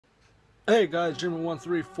Hey guys,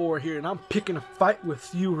 Jimmy134 here, and I'm picking a fight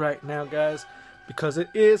with you right now, guys, because it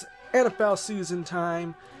is NFL season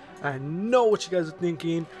time. I know what you guys are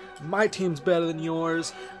thinking. My team's better than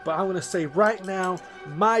yours, but I'm going to say right now,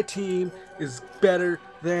 my team is better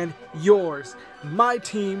than yours. My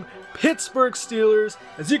team, Pittsburgh Steelers.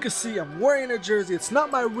 As you can see, I'm wearing a jersey. It's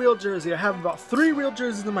not my real jersey. I have about 3 real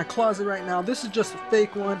jerseys in my closet right now. This is just a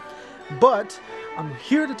fake one, but I'm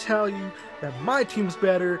here to tell you that my team's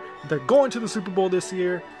better. They're going to the Super Bowl this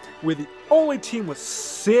year. We're the only team with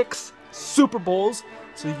 6 Super Bowls,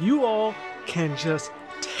 so you all can just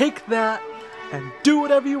take that and do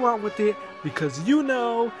whatever you want with it, because you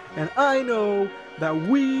know and I know that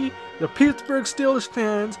we, the Pittsburgh Steelers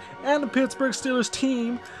fans and the Pittsburgh Steelers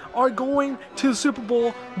team, are going to the Super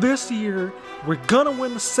Bowl this year. We're gonna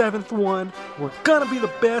win the 7th one. We're gonna be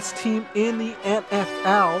the best team in the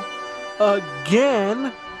NFL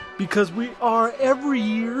again, because we are every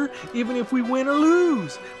year. Even if we win or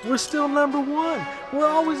lose, we're still number 1. We're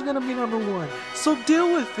always gonna be number 1, so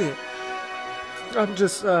deal with it. I'm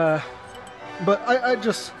just but I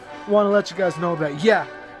just want to let you guys know that yeah,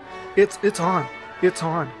 it's on. This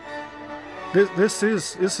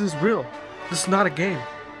is real. This is not a game.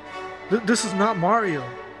 This is not Mario.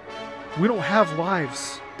 We don't have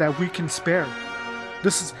lives that we can spare.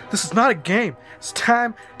 This is not a game. It's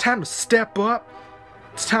time to step up.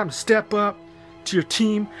 It's time to step up to your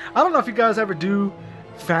team. I don't know if you guys ever do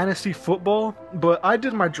fantasy football, but I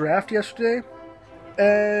did my draft yesterday,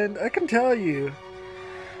 and I can tell you,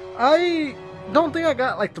 I don't think I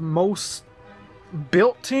got like the most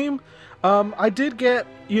built team. I did get,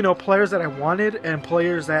 players that I wanted and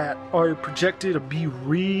players that are projected to be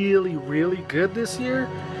really, really good this year.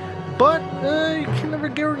 But you can never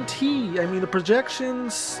guarantee. I mean, the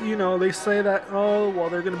projections, they say that, oh, well,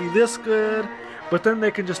 they're going to be this good, but then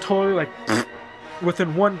they can just totally, like,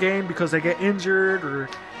 within one game because they get injured, or,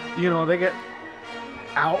 they get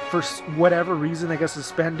out for whatever reason, they get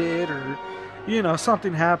suspended, or,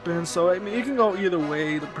 something happens. So, I mean, it can go either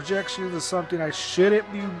way. The projections is something I shouldn't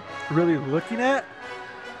be really looking at.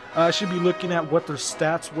 I should be looking at what their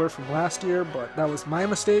stats were from last year, but that was my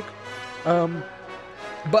mistake.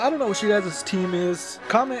 But I don't know what you guys' team is.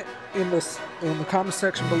 Comment in the comment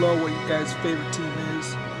section below what you guys' favorite team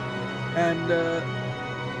is. And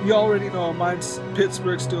you already know mine's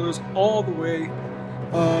Pittsburgh Steelers all the way.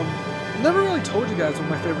 Never really told you guys what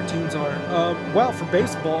my favorite teams are. Well, for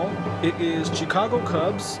baseball, it is Chicago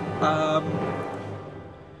Cubs.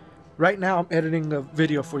 Right now I'm editing the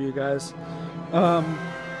video for you guys.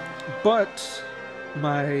 But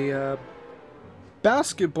my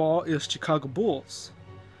basketball is Chicago Bulls.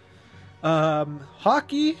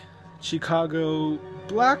 Hockey, Chicago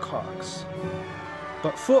Blackhawks.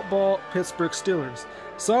 But football, Pittsburgh Steelers.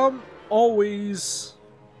 So I'm always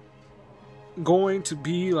going to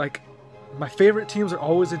be like, my favorite teams are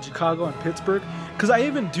always in Chicago and Pittsburgh. Because I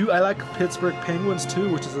like Pittsburgh Penguins too,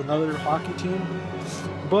 which is another hockey team.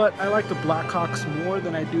 But I like the Blackhawks more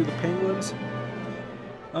than I do the Penguins.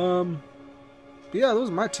 Yeah, those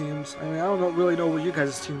are my teams. I mean, I don't really know what you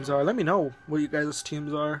guys' teams are. Let me know what you guys'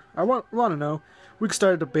 teams are. I want to know. We can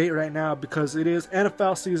start a debate right now because it is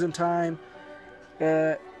NFL season time.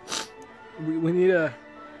 We need to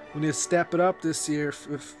step it up this year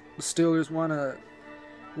if the Steelers want to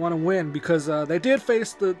win, because they did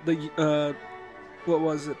face the what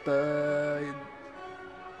was it, I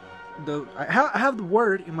have the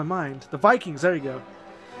word in my mind, the Vikings. There you go.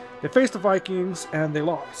 They faced the Vikings and they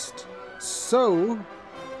lost. So,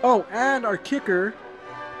 oh, and our kicker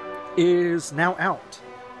is now out.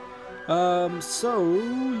 So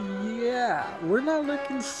yeah, we're not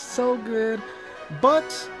looking so good.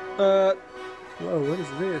 But whoa, what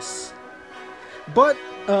is this? But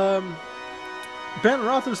Ben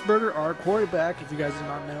Roethlisberger, our quarterback, if you guys do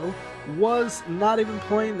not know, was not even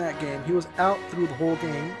playing that game. He was out through the whole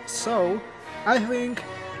game. So I think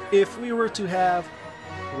if we were to have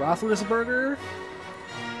Roethlisberger,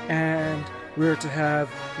 and we were to have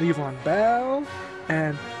Le'Veon Bell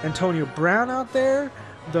and Antonio Brown out there,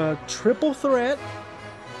 the triple threat,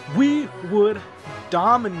 we would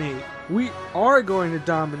dominate. We are going to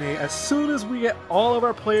dominate as soon as we get all of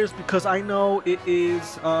our players, because I know it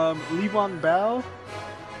is Le'Veon Bell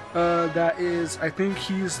that is, I think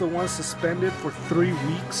he's the one suspended for 3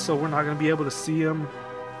 weeks, so we're not going to be able to see him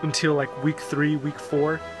until like week 3, week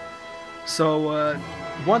 4. So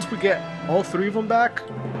once we get all 3 of them back,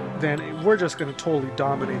 then we're just going to totally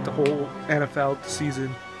dominate the whole NFL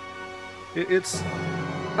season.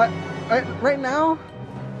 Right now,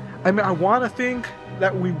 I mean, I want to think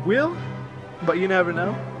that we will, but you never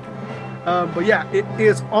know. But yeah, it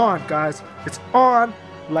is on, guys. It's on.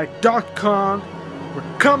 like Donkey Kong.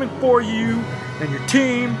 We're coming for you and your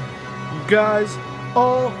team. You guys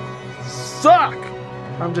all suck.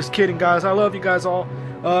 I'm just kidding, guys. I love you guys all.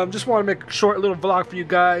 Just want to make a short little vlog for you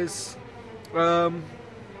guys.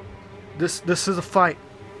 This is a fight.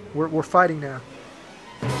 We're fighting now.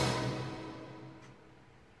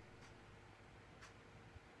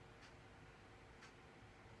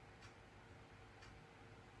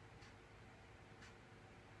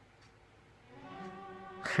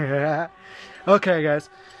 Okay, guys.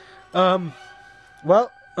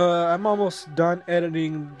 Well, I'm almost done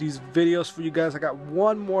editing these videos for you guys. I got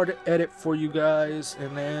one more to edit for you guys,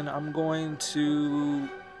 and then I'm going to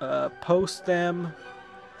post them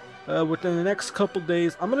within the next couple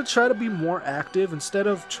days. I'm gonna try to be more active instead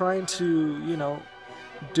of trying to, you know,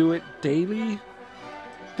 do it daily.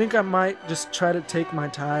 I think I might just try to take my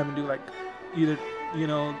time and do like either, you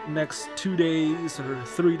know, next 2 days or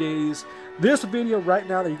 3 days. This video right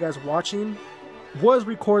now that you guys are watching was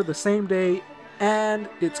recorded the same day and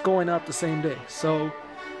it's going up the same day. So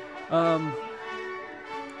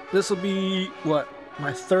this will be what,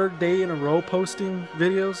 my 3rd day in a row posting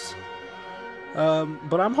videos.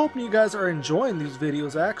 But I'm hoping you guys are enjoying these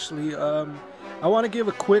videos. Actually, I want to give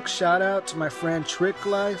a quick shout out to my friend Trick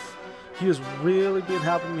Life. He has really been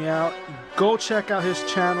helping me out. Go check out his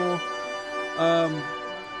channel.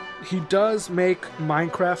 He does make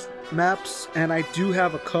Minecraft maps, and I do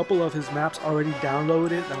have a couple of his maps already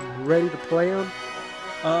downloaded. I'm ready to play them.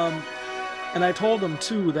 And I told him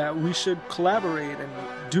too that we should collaborate and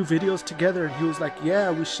do videos together, and he was like,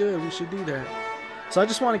 yeah, we should do that. So I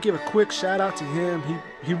just want to give a quick shout out to him.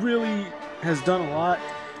 He really has done a lot.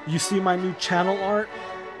 You see my new channel art?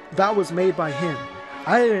 That was made by him.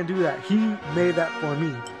 I didn't do that. He made that for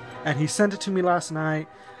me, and he sent it to me last night.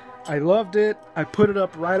 I loved it. I put it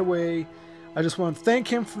up right away. I just want to thank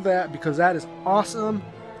him for that because that is awesome.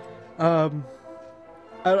 I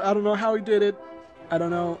don't know how he did it. I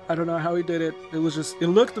don't know how he did it. It was just, it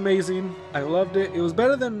looked amazing. I loved it. It was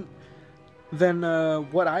better than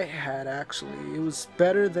what I had, actually. It was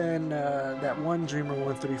better than that one Dreamer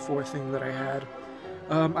 134 thing that I had.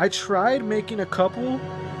 I tried making a couple,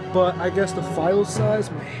 but I guess the file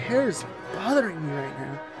size, my hair is bothering me right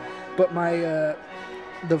now. But my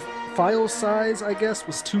the file size, I guess,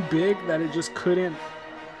 was too big that it just couldn't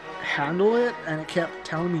handle it, and it kept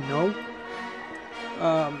telling me no.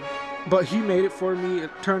 But he made it for me.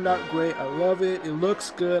 It turned out great. I love it. It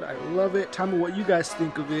looks good. I love it. Tell me what you guys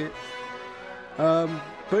think of it. But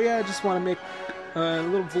yeah, I just want to make a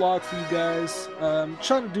little vlog for you guys.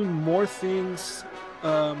 Trying to do more things.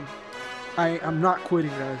 I'm not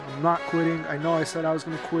quitting, guys. I'm not quitting. I know I said I was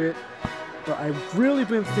going to quit, but I've really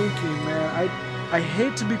been thinking, man. I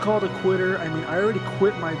hate to be called a quitter. I mean, I already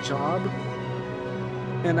quit my job,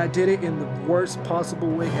 and I did it in the worst possible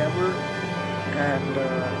way ever, and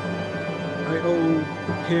I owe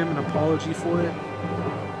him an apology for it.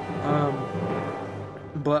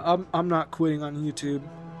 But I'm not quitting on YouTube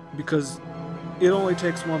because it only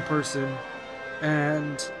takes one person,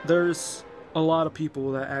 and there's a lot of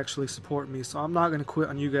people that actually support me, so I'm not going to quit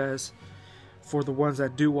on you guys for the ones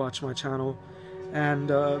that do watch my channel. And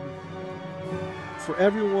for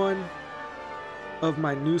everyone of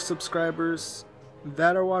my new subscribers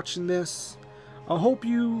that are watching this, I hope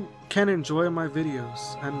you can enjoy my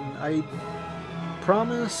videos, and I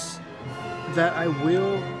promise that I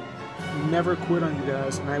will never quit on you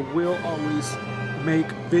guys, and I will always make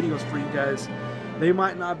videos for you guys. They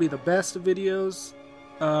might not be the best of videos,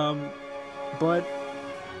 but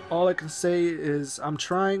all I can say is I'm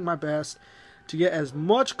trying my best to get as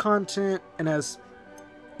much content and as,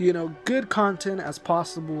 you know, good content as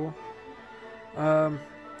possible.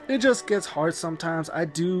 It just gets hard sometimes. I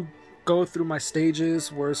do go through my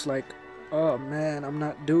stages where it's like, oh man, I'm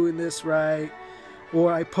not doing this right.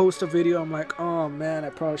 Or I post a video, I'm like, oh man, I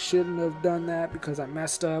probably shouldn't have done that because I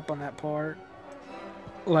messed up on that part.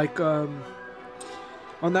 Like, on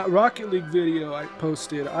that Rocket League video I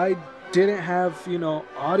posted, I didn't have, you know,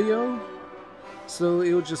 audio, so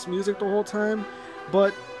it was just music the whole time.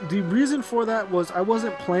 But the reason for that was I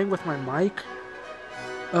wasn't playing with my mic.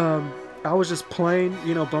 I was just playing,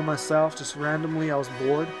 you know, by myself, just randomly. I was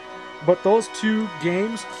bored. But those 2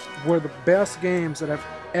 games were the best games that I've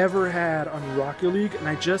ever had on Rocket League, and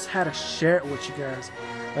I just had to share it with you guys.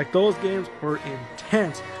 Like, those games were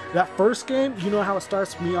intense. That first game, you know how it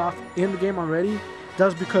starts me off in the game already?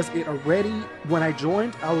 That's because it already, when I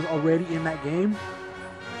joined, I was already in that game.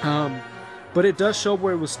 But it does show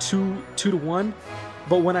where it was 2-1,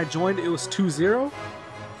 but when I joined it was 2-0,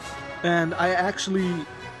 and I actually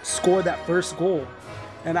scored that first goal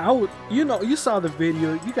And I would, you saw the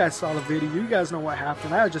video, you guys saw the video, you guys know what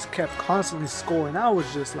happened. I just kept constantly scoring. I was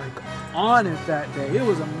just like on it that day. It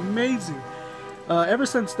was amazing. Ever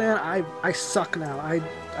since then, I suck now.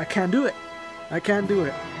 I can't do it. I can't do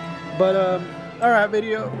it. But alright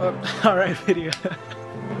video. Alright video.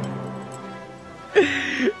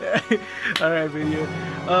 Alright video.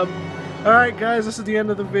 Alright guys, this is the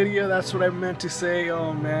end of the video. That's what I meant to say.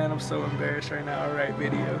 Oh man, I'm so embarrassed right now. Alright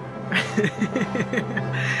video.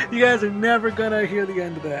 You guys are never gonna hear the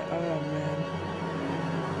end of that. Oh man.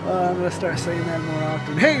 I'm gonna start saying that more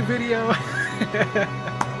often. Hey video.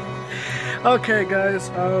 Okay guys,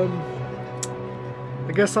 I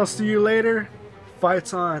guess I'll see you later.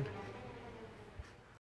 Fights on.